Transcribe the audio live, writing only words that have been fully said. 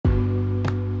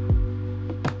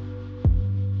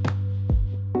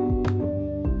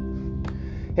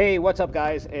Hey, what's up,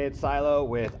 guys? It's Silo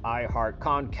with iHeart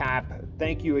ConCap.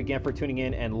 Thank you again for tuning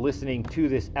in and listening to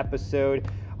this episode.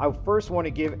 I first want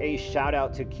to give a shout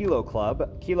out to Kilo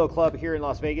Club. Kilo Club here in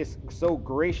Las Vegas so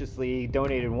graciously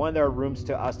donated one of their rooms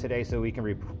to us today so we can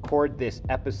record this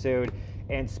episode.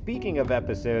 And speaking of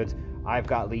episodes, I've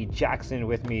got Lee Jackson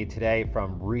with me today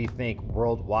from Rethink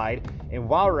Worldwide. And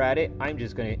while we're at it, I'm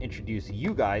just going to introduce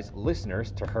you guys, listeners,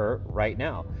 to her right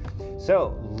now.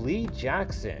 So, Lee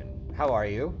Jackson, how are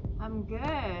you? I'm good.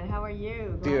 How are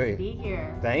you? Glad to be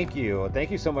here. Thank you.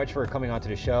 Thank you so much for coming onto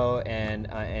the show,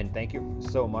 and thank you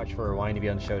so much for wanting to be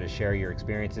on the show to share your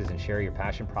experiences and share your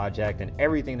passion project and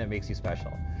everything that makes you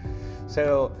special.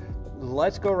 So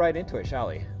let's go right into it, shall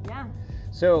we? Yeah.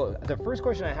 So the first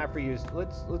question I have for you is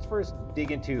let's first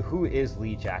dig into who is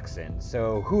Lee Jackson.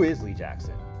 So who is Lee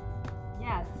Jackson?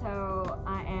 Yeah. So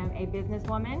I am a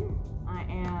businesswoman. I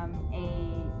am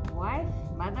a wife,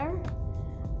 mother.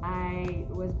 I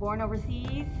was born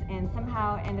overseas and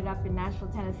somehow ended up in Nashville,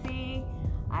 Tennessee.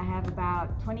 I have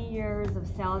about 20 years of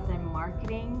sales and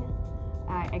marketing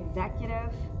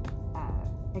executive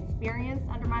experience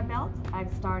under my belt.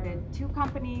 I've started 2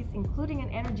 companies, including an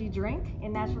energy drink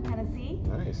in Nashville, Tennessee.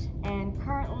 Nice. And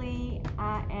currently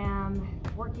I am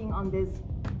working on this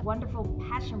wonderful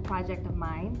passion project of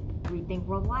mine, Rethink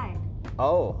Worldwide.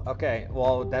 Oh, okay.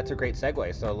 Well, that's a great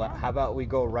segue. So how about we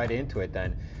go right into it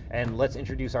then, and let's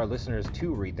introduce our listeners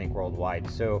to Rethink Worldwide.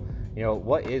 So,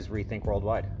 what is Rethink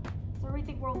Worldwide? So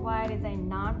Rethink Worldwide is a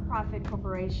non-profit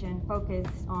corporation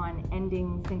focused on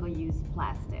ending single-use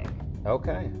plastic.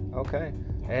 Okay.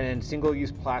 And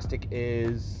single-use plastic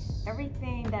is?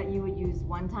 Everything that you would use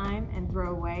one time and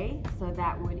throw away. So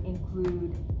that would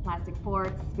include plastic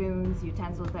forks, spoons,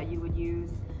 utensils that you would use,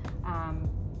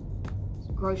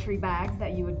 grocery bags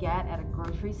that you would get at a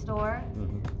grocery store,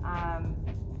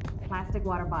 plastic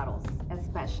water bottles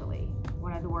especially,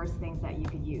 one of the worst things that you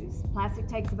could use. Plastic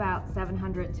takes about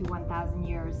 700 to 1,000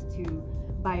 years to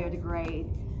biodegrade,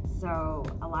 so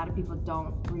a lot of people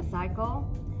don't recycle,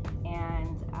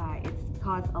 and it's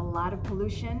caused a lot of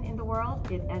pollution in the world.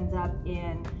 It ends up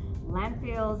in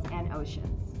landfills and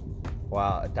oceans.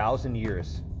 Wow, 1,000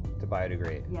 years to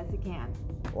biodegrade. Yes, it can.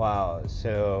 Wow,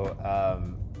 so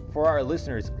for our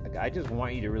listeners, I just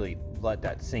want you to really let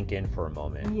that sink in for a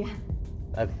moment. Yeah.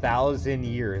 1,000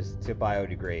 years to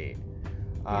biodegrade.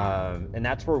 And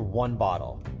that's for one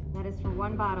bottle. That is for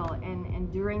one bottle.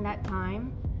 And during that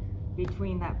time,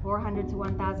 between that 400 to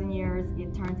 1,000 years,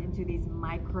 it turns into these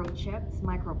microchips,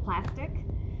 microplastic,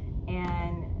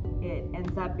 and it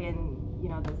ends up in,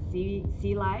 the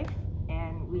sea life,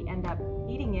 and we end up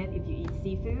eating it if you eat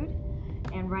seafood.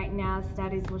 And right now,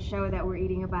 studies will show that we're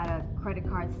eating about a credit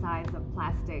card size of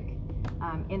plastic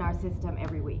in our system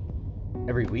every week.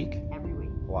 Every week? Every week.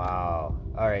 Wow.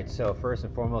 All right. So first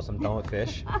and foremost, I'm done with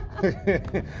fish.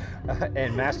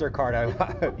 And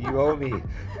MasterCard, you owe me.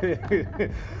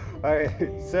 All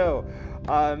right. So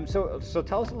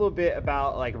tell us a little bit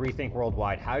about Rethink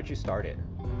Worldwide. How did you start it?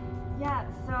 Yeah.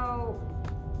 So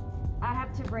I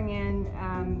have to bring in.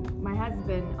 My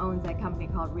husband owns a company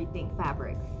called Rethink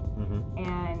Fabrics.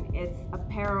 And it's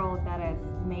apparel that is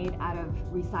made out of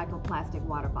recycled plastic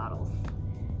water bottles.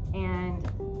 And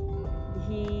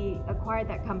he acquired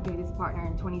that company, this partner,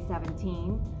 in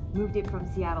 2017, moved it from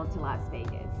Seattle to Las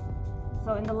Vegas.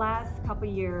 So in the last couple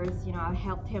of years, I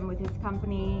helped him with his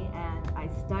company and I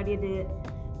studied it,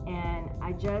 and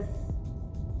I just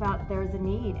felt there's a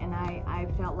need, and I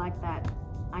felt like that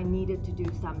I needed to do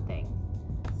something.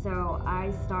 So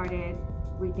I started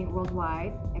Rethink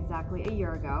Worldwide exactly a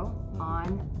year ago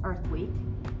on Earth Week,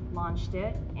 launched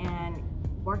it, and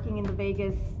working in the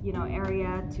Vegas,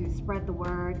 area to spread the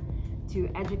word, to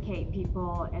educate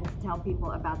people and to tell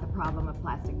people about the problem of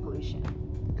plastic pollution.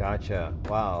 Gotcha.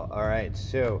 Wow. All right.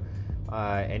 So,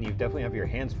 and you definitely have your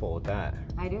hands full with that.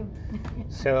 I do.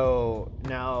 So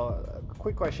now,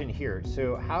 quick question here.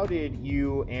 So how did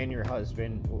you and your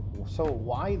husband, so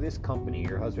why this company?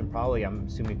 Your husband probably, I'm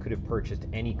assuming, could have purchased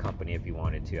any company if he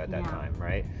wanted to at that time,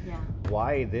 right? Yeah.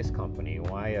 Why this company?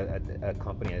 Why a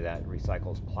company that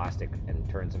recycles plastic and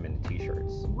turns them into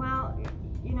t-shirts? Well,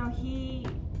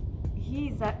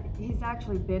 he's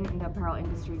actually been in the apparel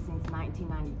industry since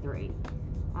 1993.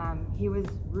 He was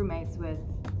roommates with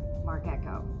Mark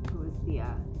Echo, who was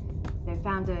they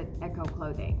founded Echo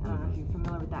Clothing. I don't know if you're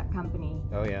familiar with that company.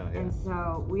 Oh, yeah. And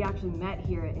so we actually met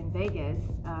here in Vegas.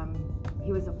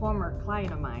 He was a former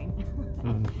client of mine,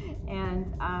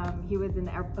 and he was in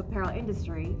the apparel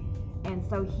industry. And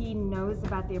so he knows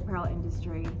about the apparel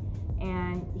industry,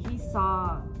 and he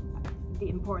saw the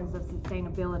importance of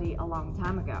sustainability a long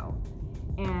time ago.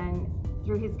 And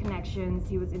through his connections,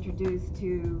 he was introduced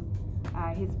to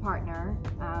his partner,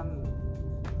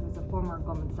 who's a former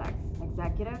Goldman Sachs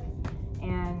executive,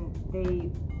 and they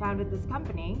founded this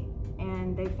company,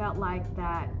 and they felt like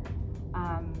that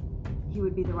he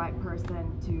would be the right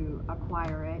person to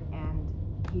acquire it, and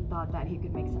he thought that he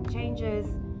could make some changes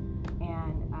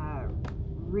and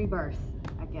rebirth,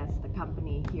 I guess, the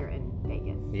company here in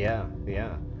Vegas. Yeah.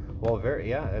 Well,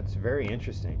 that's very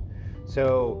interesting.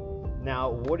 So now,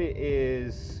 what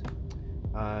is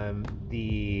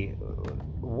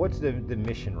what's the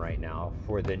mission right now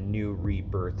for the new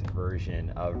rebirth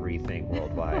version of Rethink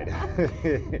Worldwide?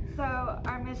 So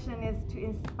our mission is to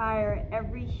inspire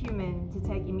every human to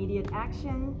take immediate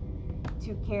action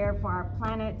to care for our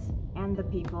planet and the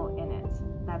people in it.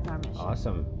 That's our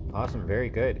mission. Awesome, very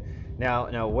good.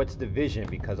 Now, what's the vision?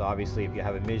 Because obviously, if you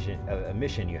have a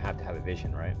mission, you have to have a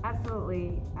vision, right?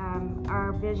 Absolutely.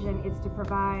 Our vision is to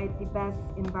provide the best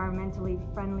environmentally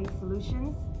friendly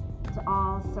solutions to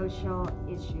all social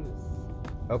issues.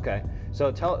 Okay, so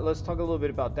let's talk a little bit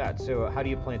about that. So how do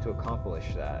you plan to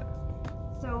accomplish that?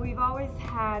 So we've always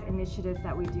had initiatives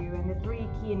that we do, and the 3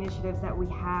 key initiatives that we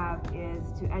have is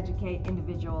to educate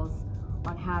individuals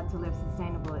on how to live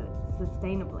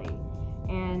sustainably.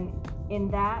 And in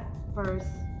that first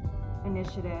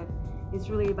initiative, it's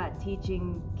really about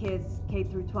teaching kids K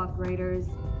through 12th graders.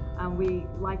 We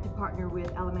like to partner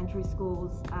with elementary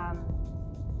schools.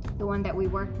 The one that we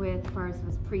worked with first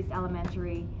was Priest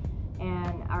Elementary,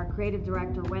 and our creative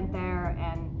director went there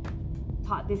and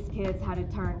taught these kids how to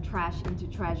turn trash into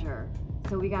treasure.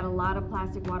 So we got a lot of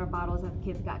plastic water bottles that the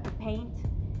kids got to paint,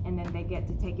 and then they get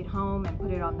to take it home and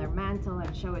put it on their mantle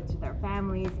and show it to their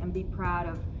families and be proud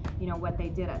of, you know, what they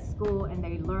did at school. And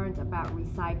they learned about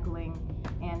recycling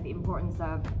and the importance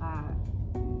of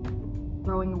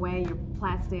throwing away your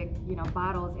plastic,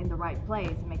 bottles in the right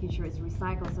place and making sure it's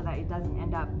recycled so that it doesn't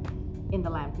end up in the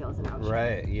landfills and oceans.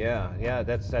 Right. Yeah.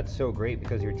 That's so great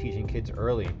because you're teaching kids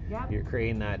early. Yep. You're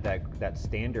creating that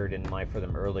standard in life for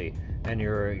them early, and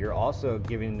you're also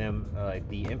giving them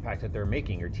the impact that they're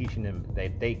making. You're teaching them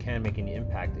that they can make an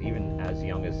impact even as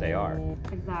young as they are.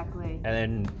 Exactly. And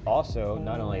then also,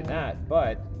 not only that,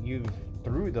 but you've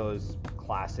through those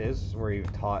classes where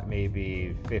you've taught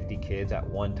maybe 50 kids at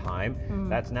one time,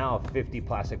 that's now 50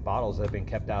 plastic bottles that have been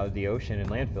kept out of the ocean and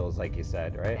landfills, like you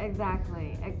said, right?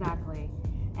 Exactly.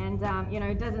 And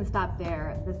it doesn't stop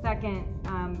there. The second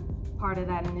part of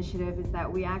that initiative is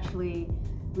that we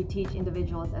teach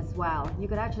individuals as well. You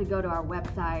could actually go to our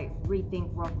website,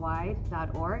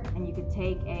 rethinkworldwide.org, and you could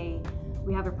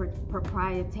we have a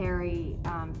proprietary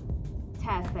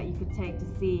test that you could take to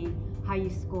see how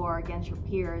you score against your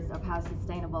peers of how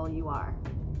sustainable you are.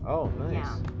 Oh, nice.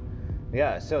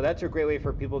 Yeah, so that's a great way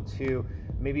for people to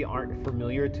maybe aren't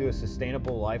familiar to a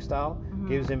sustainable lifestyle.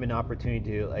 Gives them an opportunity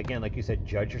to, again, like you said,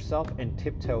 judge yourself and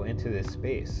tiptoe into this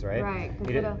space, right? Right,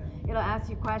 because it'll ask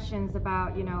you questions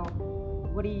about,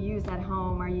 what do you use at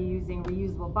home? Are you using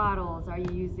reusable bottles? Are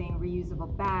you using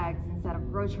reusable bags instead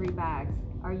of grocery bags?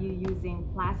 Are you using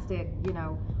plastic,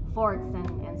 forks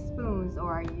and spoons,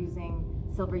 or are you using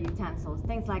silver utensils,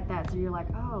 things like that? So you're like,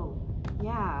 oh,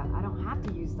 yeah, I don't have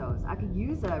to use those. I could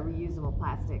use a reusable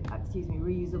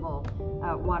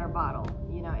water bottle,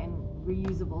 and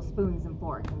reusable spoons and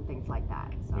forks and things like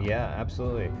that. So. Yeah,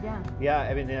 absolutely. Yeah,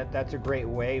 I mean, that's a great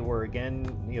way where, again,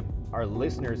 our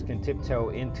listeners can tiptoe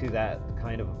into that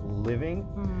kind of living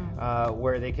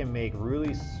where they can make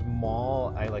really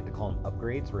small, I like to call them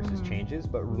upgrades versus changes,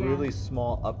 but really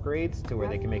small upgrades to where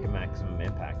they can make a maximum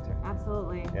impact.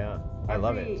 Absolutely. Yeah, I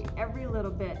love it. Every little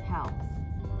bit helps,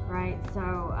 right?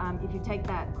 So if you take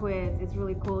that quiz, it's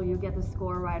really cool. You get the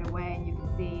score right away, and you can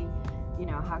see,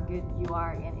 how good you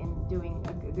are in doing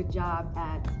a good job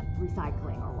at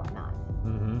recycling or whatnot.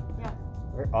 Yeah.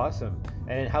 Very awesome.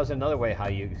 And how's another way how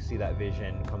you see that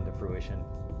vision come to fruition?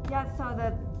 Yeah, so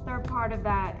the third part of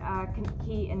that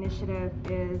key initiative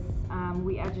is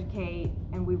we educate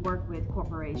and we work with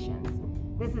corporations.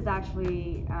 This is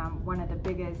actually one of the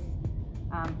biggest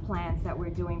plans that we're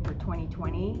doing for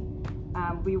 2020.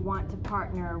 We want to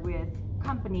partner with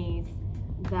companies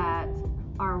that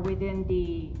are within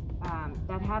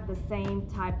that have the same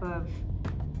type of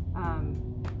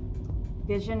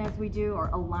vision as we do, or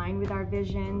align with our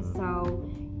vision. So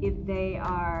if they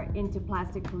are into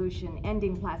plastic pollution,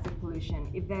 ending plastic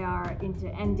pollution, if they are into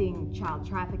ending child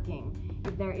trafficking,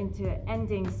 if they're into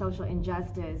ending social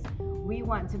injustice, we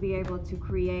want to be able to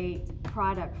create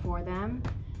product for them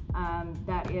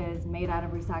that is made out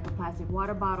of recycled plastic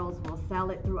water bottles. We'll sell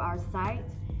it through our site,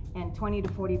 and 20 to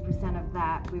 40% of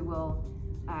that we will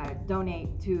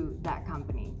donate to that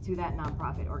company, to that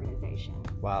nonprofit organization.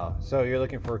 Wow. So you're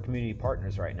looking for community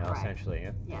partners right now, essentially.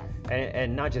 Yeah? Yes.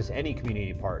 And not just any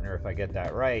community partner, if I get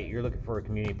that right. You're looking for a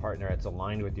community partner that's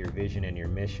aligned with your vision and your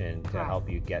mission to help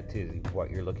you get to what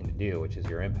you're looking to do, which is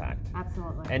your impact.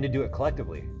 Absolutely. And to do it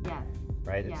collectively. Yes.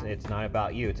 Right? It's not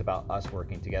about you, it's about us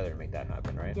working together to make that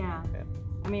happen, right? Yeah.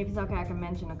 I mean, if it's okay, I can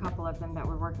mention a couple of them that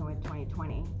we're working with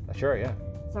 2020. Sure, yeah.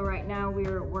 So right now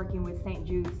we're working with St.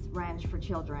 Jude's Ranch for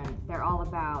Children. They're all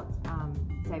about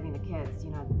saving the kids,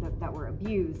 that were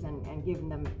abused and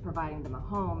providing them a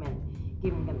home and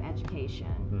giving them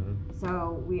education.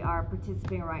 So we are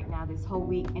participating right now this whole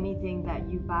week. Anything that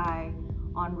you buy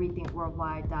on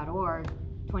rethinkworldwide.org,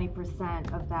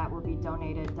 20% of that will be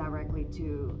donated directly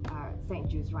to St.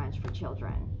 Jude's Ranch for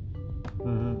Children.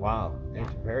 Wow,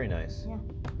 it's very nice.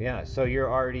 Yeah. So you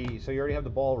already have the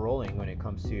ball rolling when it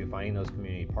comes to finding those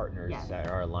community partners that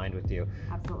are aligned with you.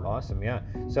 Absolutely. Awesome. Yeah.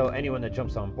 So anyone that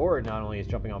jumps on board not only is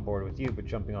jumping on board with you, but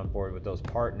jumping on board with those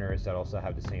partners that also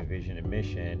have the same vision and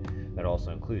mission that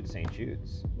also includes St.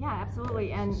 Jude's. Yeah,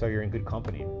 absolutely. And so you're in good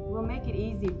company. We'll make it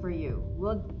easy for you.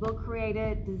 We'll create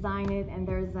it, design it, and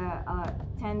there's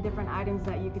 10 different items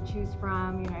that you could choose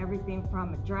from. Everything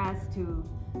from a dress to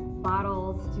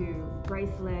bottles to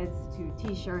bracelets to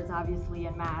t-shirts, obviously,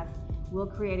 and masks. We'll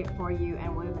create it for you,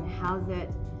 and we'll even house it,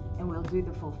 and we'll do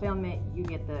the fulfillment. You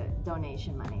get the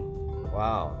donation money.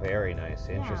 Wow, very nice.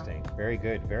 Interesting. Very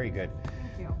good. Very good.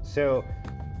 Thank you. So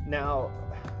now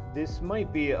this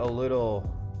might be a little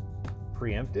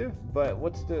preemptive, but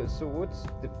what's the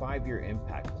 5-year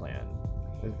impact plan?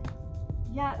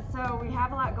 Yeah, so we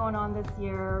have a lot going on this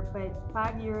year, but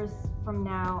 5 years from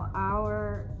now,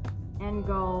 our end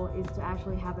goal is to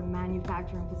actually have a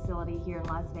manufacturing facility here in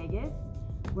Las Vegas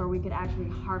where we could actually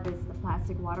harvest the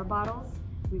plastic water bottles.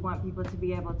 We want people to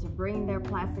be able to bring their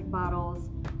plastic bottles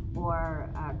or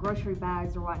grocery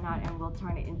bags or whatnot, and we'll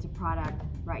turn it into product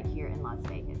right here in Las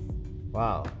Vegas.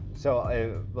 Wow.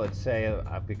 So let's say,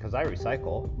 because I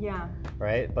recycle,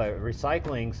 right? But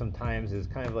recycling sometimes is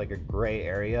kind of like a gray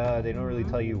area. They don't really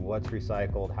tell you what's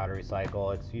recycled, how to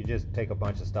recycle. You just take a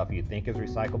bunch of stuff you think is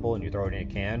recyclable and you throw it in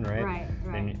a can, right?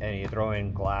 Right. And you throw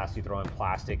in glass, you throw in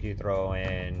plastic, you throw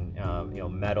in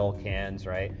metal cans,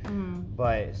 right?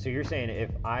 But so you're saying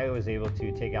if I was able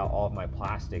to take out all of my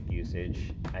plastic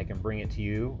usage, I can bring it to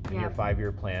you in your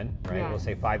 5-year plan, right? We'll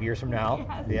say 5 years from now.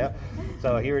 Yeah.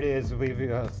 So here it is.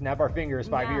 We've snap our fingers,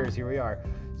 5 years, here we are.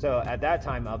 So at that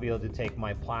time, I'll be able to take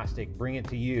my plastic, bring it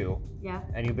to you,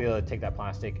 and you'll be able to take that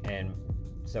plastic and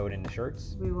sew it into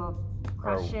shirts. We will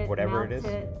crush it, whatever melt it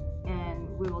is, and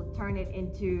we will turn it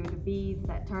into the beads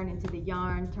that turn into the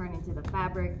yarn, turn into the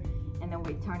fabric, and then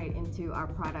we turn it into our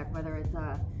product, whether it's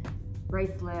a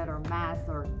bracelet or mask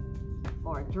or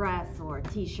a dress or a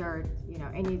t-shirt,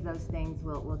 any of those things,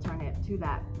 we'll turn it to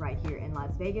that right here in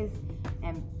Las Vegas.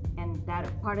 And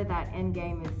that part of that end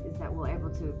game is that we're able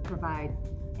to provide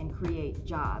and create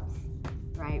jobs,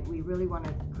 right? We really want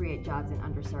to create jobs in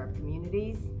underserved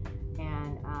communities,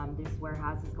 and this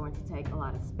warehouse is going to take a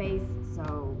lot of space,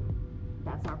 so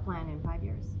that's our plan in 5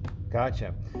 years.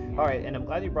 Gotcha. All right, and I'm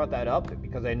glad you brought that up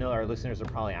because I know our listeners are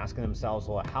probably asking themselves,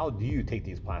 well, how do you take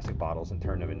these plastic bottles and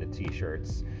turn them into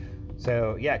t-shirts?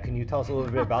 So yeah, can you tell us a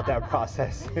little bit about that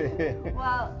process?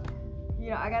 Well,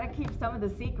 I got to keep some of the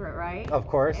secret, right? Of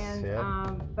course. And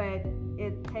but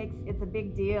it's a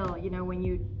big deal, when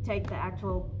you take the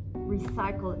actual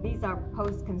recycle. These are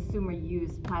post-consumer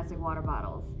use plastic water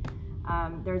bottles.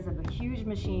 There's a huge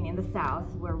machine in the South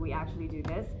where we actually do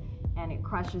this, and it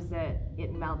crushes it,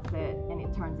 it melts it, and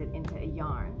it turns it into a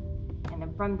yarn. And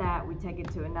then from that, we take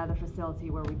it to another facility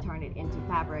where we turn it into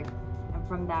fabric. And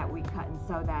from that, we cut and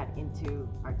sew that into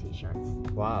our t-shirts.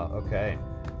 Wow, okay.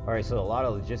 All right, so a lot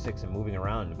of logistics and moving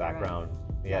around in the background,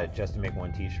 just to make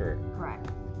one t-shirt. Correct.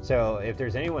 So if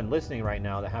there's anyone listening right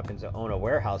now that happens to own a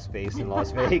warehouse space in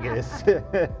Las Vegas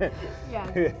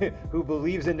who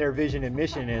believes in their vision and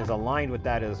mission and is aligned with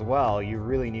that as well, you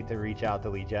really need to reach out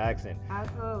to Lee Jackson.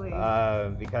 Absolutely.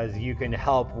 Because you can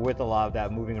help with a lot of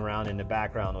that moving around in the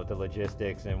background with the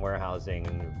logistics and warehousing,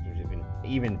 and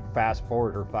even fast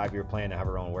forward her 5-year plan to have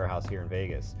her own warehouse here in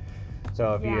Vegas.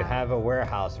 So if you have a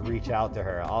warehouse, reach out to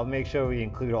her. I'll make sure we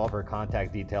include all of her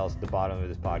contact details at the bottom of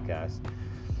this podcast.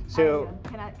 So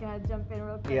can I jump in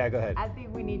real quick? Yeah, go ahead. I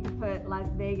think we need to put Las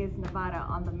Vegas, Nevada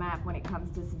on the map when it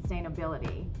comes to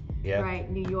sustainability. Yeah.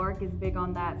 Right? New York is big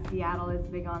on that. Seattle is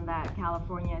big on that.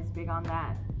 California is big on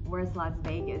that. Where's Las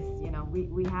Vegas?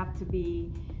 We have to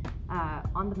be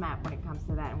on the map when it comes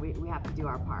to that, and we have to do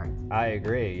our part. I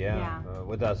agree, yeah.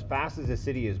 With as fast as the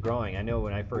city is growing, I know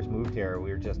when I first moved here, we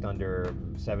were just under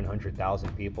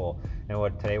 700,000 people,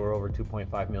 and today we're over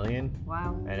 2.5 million.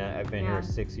 Wow. And I've been here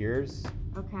 6 years.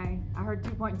 Okay, I heard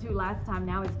 2.2 last time,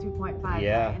 now it's 2.5,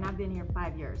 yeah. And I've been here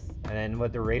 5 years. And then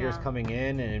with the Raiders coming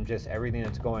in and just everything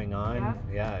that's going on,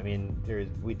 I mean,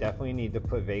 we definitely need to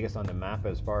put Vegas on the map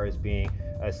as far as being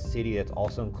a city that's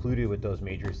also included with those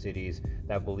major cities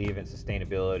that believe in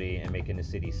sustainability and making the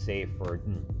city safe for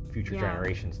future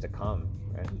generations to come,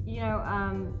 right? You know,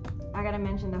 I gotta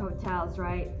mention the hotels,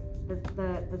 right?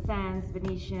 The Sands,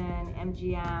 Venetian,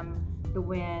 MGM, the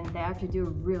Wynn, they actually do a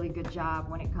really good job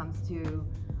when it comes to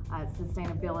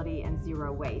sustainability and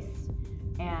zero waste.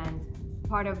 And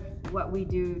part of what we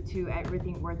do too at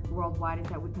Rethink Worldwide is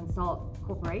that we consult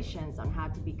corporations on how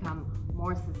to become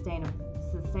more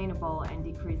sustainable and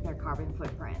decrease their carbon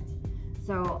footprint.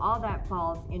 So all that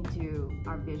falls into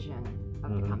our vision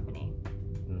of the company.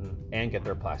 And get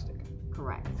their plastic.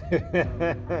 Correct.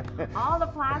 All the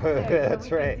plastic. That's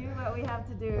so we right. can do what we have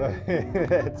to do.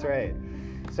 That's right.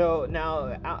 So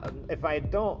now, if I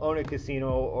don't own a casino,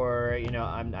 or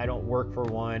I don't work for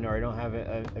one, or I don't have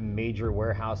a major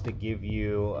warehouse to give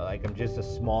you, like I'm just a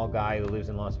small guy who lives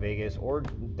in Las Vegas or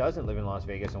doesn't live in Las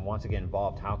Vegas and wants to get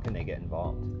involved, how can they get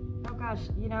involved? Oh gosh,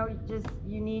 you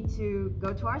need to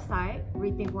go to our site,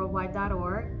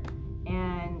 rethinkworldwide.org,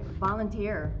 and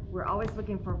volunteer. We're always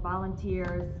looking for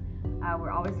volunteers.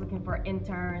 We're always looking for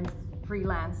interns,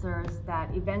 freelancers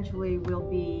that eventually will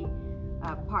be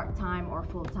part-time or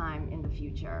full-time in the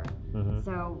future.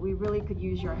 So we really could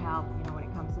use your help, when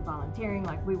it comes to volunteering.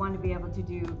 Like, we want to be able to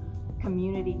do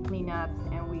community cleanups,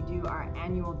 and we do our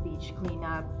annual beach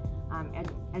cleanup,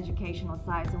 educational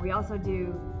sites, and we also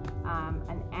do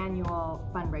an annual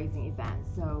fundraising event.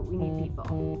 So we need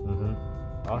people.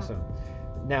 Awesome.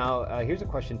 Now, here's a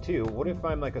question too. What if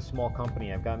I'm like a small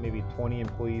company? I've got maybe 20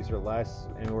 employees or less,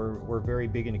 and we're very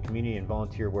big in the community and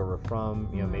volunteer where we're from.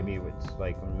 Maybe it's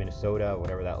like Minnesota,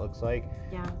 whatever that looks like.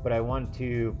 Yeah. But I want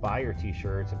to buy your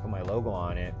t-shirts and put my logo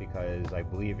on it because I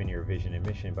believe in your vision and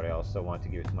mission, but I also want to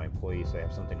give it to my employees so they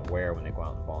have something to wear when they go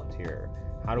out and volunteer.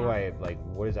 How do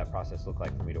what does that process look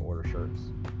like for me to order shirts?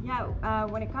 Yeah,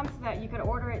 when it comes to that, you could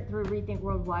order it through Rethink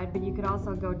Worldwide, but you could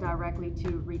also go directly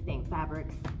to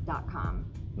rethinkfabrics.com.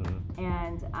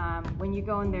 And when you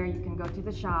go in there, you can go to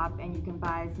the shop and you can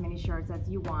buy as many shirts as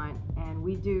you want. And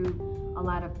we do a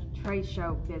lot of trade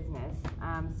show business.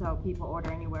 So people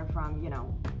order anywhere from,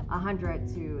 100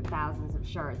 to thousands of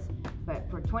shirts. But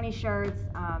for 20 shirts,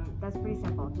 that's pretty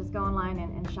simple. Just go online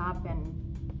and shop and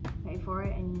pay for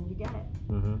it, and you get it.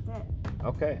 That's it.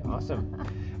 Okay, awesome.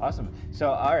 Awesome.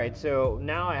 So, all right, so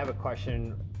now I have a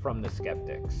question from the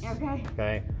skeptics.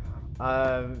 Okay.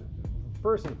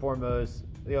 First and foremost,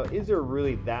 is there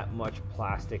really that much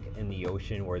plastic in the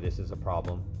ocean where this is a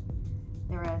problem?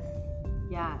 There is.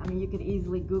 Yeah, I mean, you could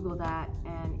easily Google that,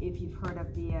 and if you've heard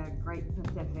of the Great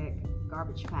Pacific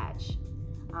Garbage Patch,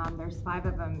 there's 5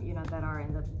 of them, that are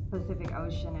in the Pacific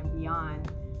Ocean and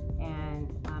beyond.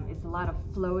 And it's a lot of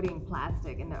floating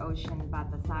plastic in the ocean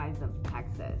about the size of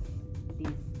Texas.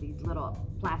 These little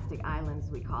plastic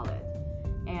islands, we call it.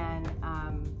 And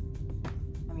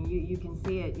I mean, you can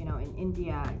see it, in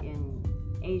India, in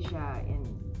Asia,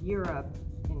 in Europe,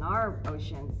 in our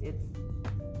oceans.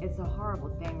 It's a horrible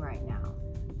thing right now.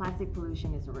 Plastic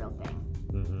pollution is a real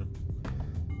thing.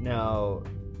 Now,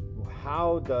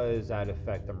 how does that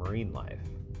affect the marine life?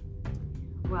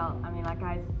 Well, I mean, like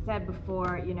I said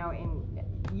before,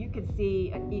 you could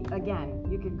see, again,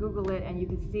 you could Google it and you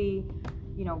could see,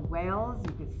 whales.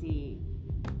 You could see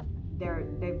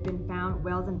they've been found,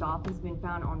 whales and dolphins been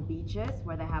found on beaches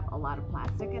where they have a lot of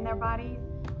plastic in their bodies,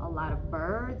 a lot of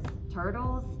birds,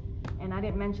 turtles. And I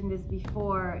didn't mention this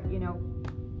before,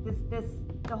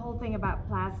 the whole thing about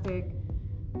plastic,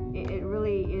 it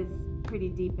really is pretty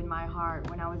deep in my heart.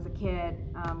 When I was a kid,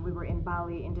 we were in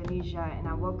Bali, Indonesia, and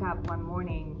I woke up one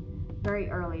morning very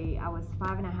early. I was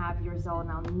 5.5 years old,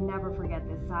 and I'll never forget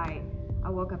this sight. I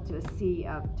woke up to a sea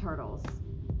of turtles,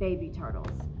 baby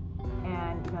turtles,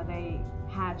 and they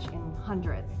hatch in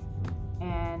hundreds,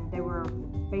 and they were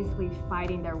basically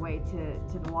fighting their way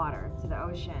to the water, to the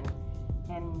ocean,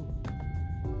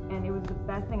 and it was the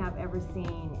best thing I've ever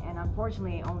seen. And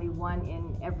unfortunately, only 1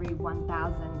 in every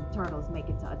 1,000 turtles make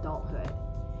it to adulthood.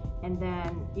 And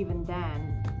then, even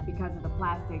then, because of the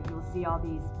plastic, you'll see all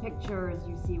these pictures,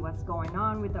 you see what's going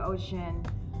on with the ocean.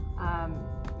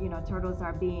 Turtles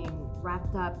are being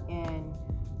wrapped up in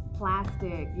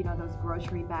plastic, those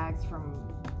grocery bags from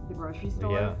the grocery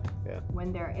stores. Yeah.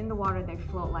 When they're in the water, they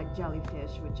float like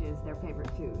jellyfish, which is their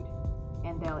favorite food.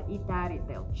 and they'll eat that,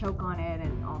 they'll choke on it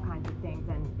and all kinds of things,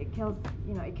 and it kills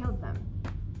them.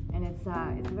 And it's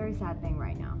a very sad thing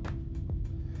right now.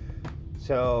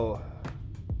 So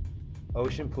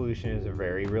ocean pollution is a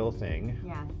very real thing.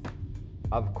 Yes.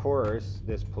 Of course,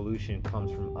 this pollution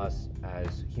comes from us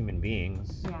as human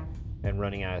beings. Yes. And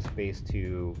running out of space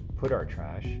to put our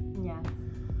trash. Yes.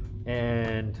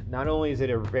 And not only is it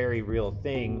a very real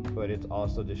thing, but it's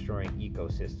also destroying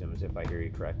ecosystems, if I hear you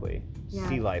correctly. Yes.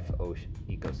 Sea life ocean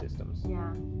ecosystems.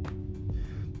 Yeah.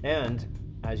 And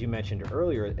as you mentioned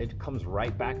earlier, it comes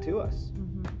right back to us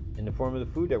in the form of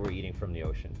the food that we're eating from the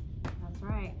ocean. That's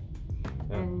right.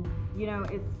 Yeah. And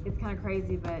it's kind of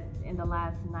crazy, but in the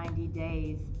last 90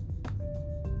 days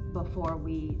before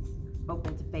we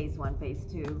opened to phase 1, phase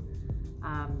 2,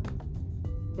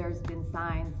 there's been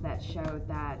signs that show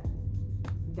that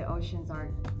the oceans are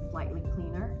slightly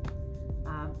cleaner.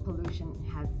 Pollution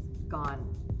has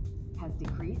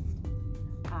decreased.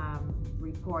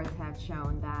 Reports have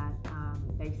shown that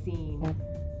they've seen,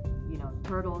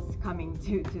 turtles coming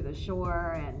to the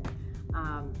shore, and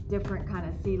different kind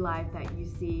of sea life that you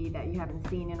see that you haven't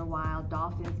seen in a while,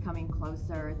 dolphins coming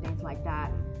closer, things like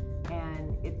that.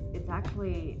 And it's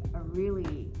actually a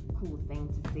really cool thing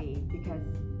to see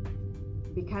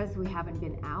because we haven't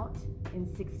been out in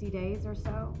 60 days or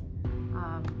so.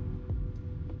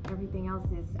 Everything else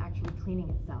is actually cleaning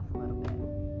itself a little bit.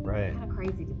 Right. It's kind of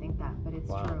crazy to think that, but it's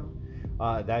true.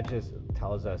 That just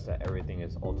tells us that everything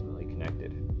is ultimately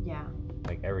connected. Yeah.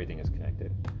 Like everything is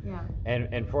connected. Yeah.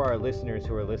 And for our listeners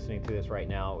who are listening to this right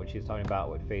now, what she's talking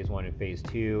about with phase 1 and phase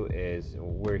 2 is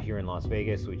we're here in Las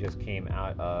Vegas. We just came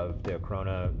out of the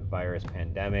coronavirus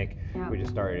pandemic. Yeah. We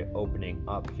just started opening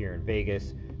up here in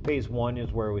Vegas. Phase 1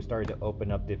 is where we started to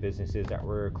open up the businesses that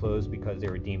were closed because they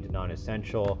were deemed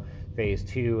non-essential. Phase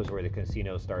 2 is where the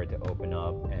casinos started to open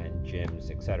up and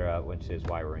gyms, etc., which is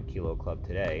why we're in Kilo Club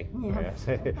today. Yes.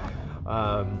 Right?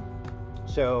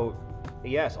 So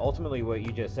yes, ultimately what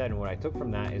you just said and what I took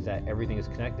from that is that everything is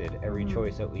connected. Every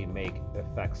choice that we make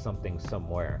affects something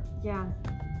somewhere. Yeah.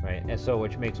 Right? And so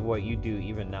which makes what you do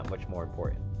even that much more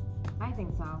important. I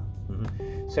think so.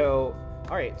 So,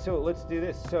 all right, so let's do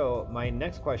this. So my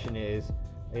next question is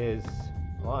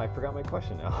well, I forgot my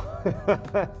question now.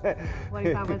 What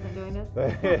if I wasn't doing this?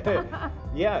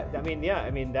 Yeah, I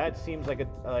mean that seems like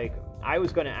I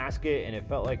was going to ask it and it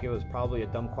felt like it was probably a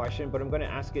dumb question, but I'm going to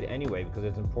ask it anyway because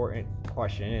it's an important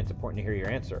question and it's important to hear your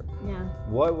answer. Yeah.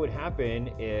 What would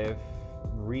happen if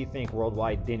Rethink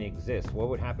Worldwide didn't exist? What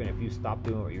would happen if you stopped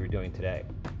doing what you were doing today?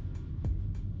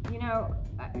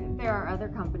 There are other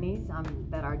companies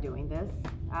that are doing this.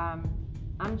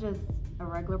 I'm just a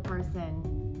regular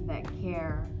person that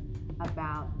care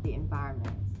about the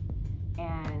environment,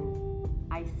 and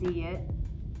I see it.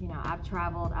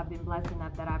 I've been blessed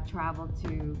enough that I've traveled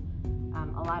to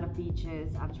a lot of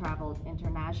beaches. I've traveled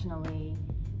internationally,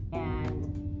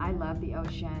 and I love the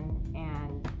ocean,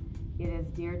 and it is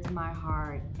dear to my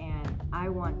heart, and I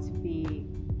want to be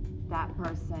that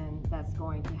person that's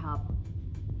going to help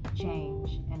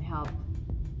change and help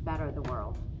better the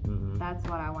world. That's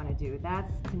what I want to do.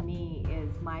 That's, to me,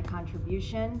 is my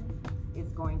contribution,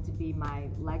 is going to be my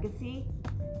legacy,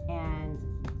 and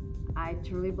I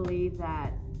truly believe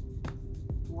that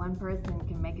one person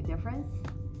can make a difference,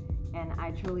 and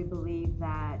I truly believe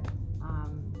that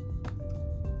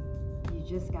you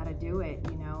just got to do it,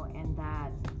 and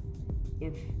that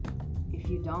if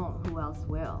you don't, who else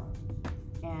will?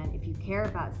 And if you care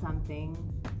about something,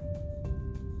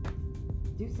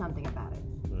 do something about it.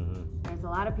 There's a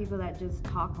lot of people that just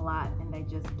talk a lot and they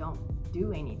just don't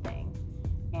do anything.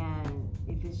 And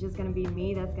if it's just going to be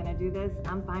me that's going to do this,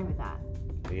 I'm fine with that.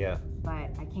 Yeah.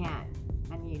 But I can't.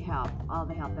 I need help, all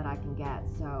the help that I can get.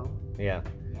 So yeah.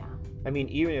 I mean,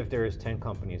 even if there's 10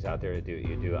 companies out there to do what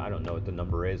you do, I don't know what the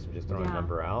number is, I'm just throwing a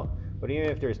number out. But even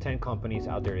if there's 10 companies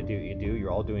out there to do what you do,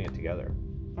 you're all doing it together.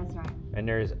 That's right. And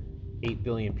there's 8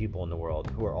 billion people in the world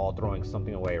who are all throwing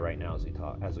something away right now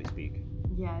as we speak.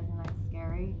 Yeah, isn't that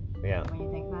scary? Yeah. When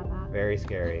you think about that? Very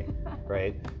scary,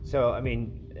 right? So, I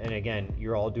mean, and again,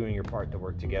 you're all doing your part to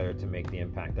work together to make the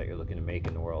impact that you're looking to make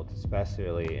in the world,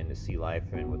 especially in the sea life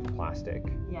and with plastic.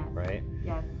 Yes. Right?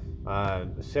 Yes.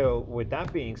 So with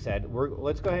that being said,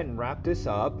 let's go ahead and wrap this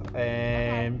up.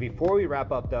 And before we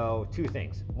wrap up, though, 2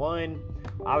 things. One,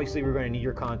 obviously we're going to need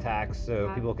your contacts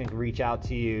so people can reach out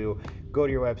to you, go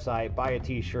to your website, buy a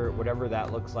t-shirt, whatever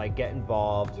that looks like, get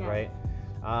involved, right?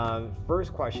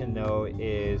 First question, though,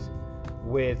 is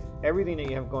with everything that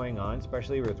you have going on,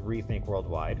 especially with Rethink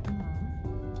Worldwide,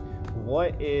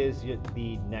 what is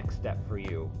the next step for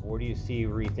you? Where do you see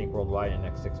Rethink Worldwide in the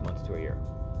next 6 months to a year?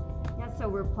 Yeah, so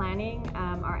we're planning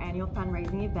our annual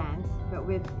fundraising event, but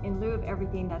in lieu of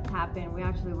everything that's happened, we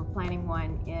actually were planning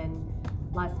one in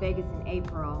Las Vegas in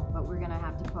April, but we're gonna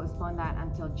have to postpone that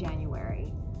until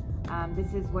January.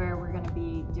 This is where we're gonna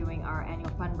be doing our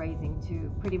annual fundraising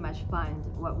to pretty much fund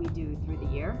what we do through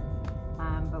the year.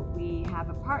 But we have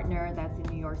a partner that's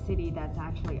in New York City that's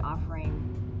actually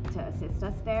offering to assist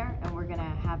us there, and we're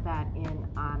gonna have that in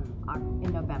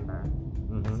November.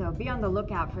 Mm-hmm. So be on the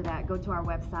lookout for that. Go to our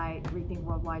website,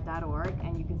 rethinkworldwide.org,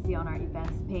 and you can see on our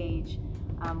events page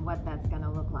what that's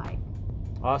gonna look like.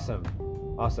 Awesome.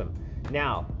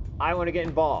 Now, I want to get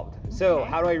involved. So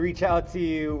how do I reach out to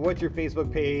you? What's your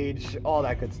Facebook page? All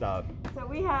that good stuff. So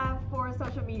we have 4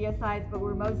 social media sites, but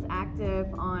we're most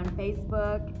active on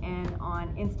Facebook and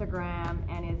on Instagram,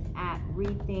 and is at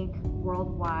Rethink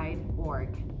Worldwide org.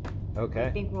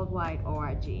 Okay. Rethink Worldwide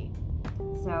org.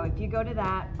 So if you go to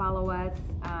that, follow us,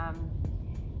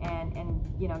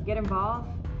 and get involved,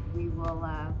 we will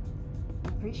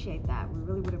appreciate that. We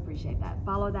really would appreciate that.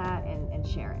 Follow that and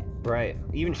share it. Right.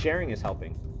 Even sharing is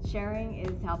helping. Sharing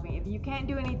is helping. If you can't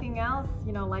do anything else,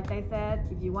 like I said,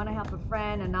 if you want to help a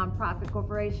friend, a nonprofit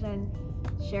corporation,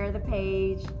 share the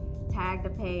page, tag the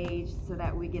page so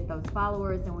that we get those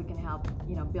followers and we can help,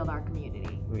 build our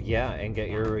community. Yeah, and get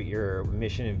your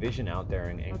mission and vision out there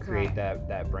and create right.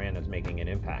 that brand that's making an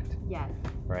impact. Yes.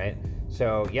 Right?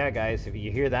 So yeah, guys, if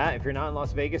you hear that, if you're not in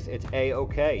Las Vegas, it's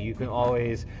A-okay. You can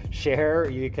always share,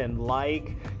 you can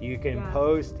like, you can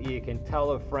post, you can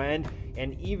tell a friend,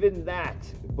 and even that,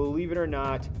 believe it or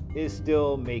not, is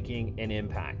still making an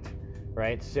impact,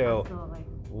 right? So absolutely.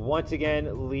 Once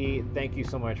again, Lee, thank you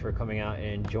so much for coming out and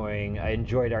enjoying. I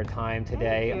enjoyed our time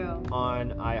today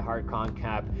on iHeart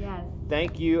ConCap. Yes.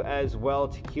 Thank you as well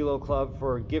to Kilo Club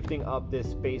for gifting up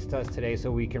this space to us today so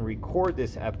we can record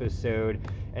this episode.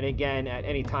 And again, at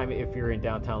any time, if you're in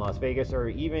downtown Las Vegas, or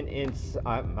even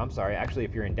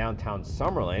if you're in downtown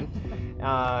Summerlin,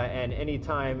 and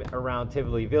anytime around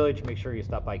Tivoli Village, make sure you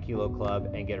stop by Kilo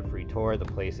Club and get a free tour. The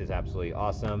place is absolutely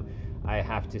awesome. I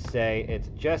have to say, it's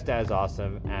just as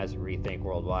awesome as Rethink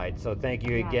Worldwide. So thank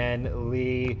you again,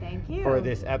 Lee, for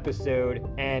this episode.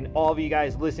 And all of you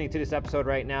guys listening to this episode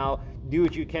right now, do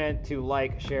what you can to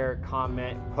like, share,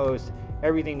 comment, post,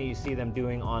 everything that you see them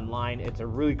doing online. It's a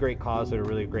really great cause with a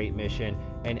really great mission,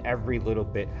 and every little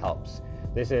bit helps.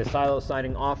 This is Silo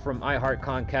signing off from iHeart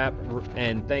ConCap,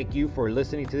 and thank you for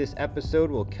listening to this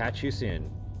episode. We'll catch you soon.